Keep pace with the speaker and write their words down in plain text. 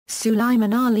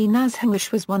Suleiman Ali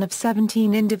Nashnush was one of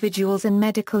 17 individuals in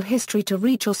medical history to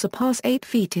reach or surpass 8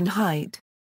 feet in height.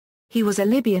 He was a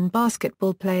Libyan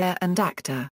basketball player and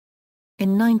actor.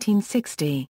 In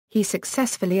 1960, he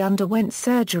successfully underwent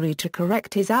surgery to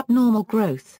correct his abnormal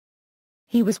growth.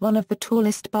 He was one of the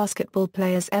tallest basketball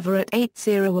players ever at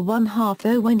 8'0" or 1/2,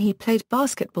 though when he played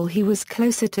basketball he was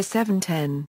closer to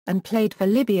 7'10", and played for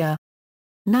Libya.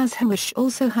 Nashnush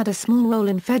also had a small role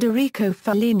in Federico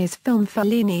Fellini's film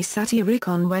Fellini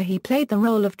Satyricon, where he played the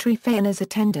role of Tryphaena's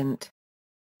attendant.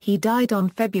 He died on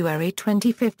February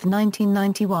 25,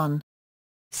 1991.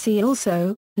 See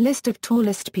also, List of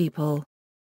tallest people.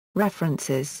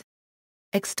 References.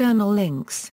 External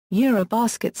links: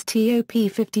 Eurobasket's top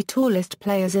 50 tallest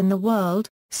players in the world,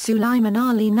 Suleiman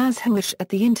Ali Nashnush at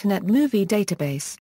the Internet Movie Database.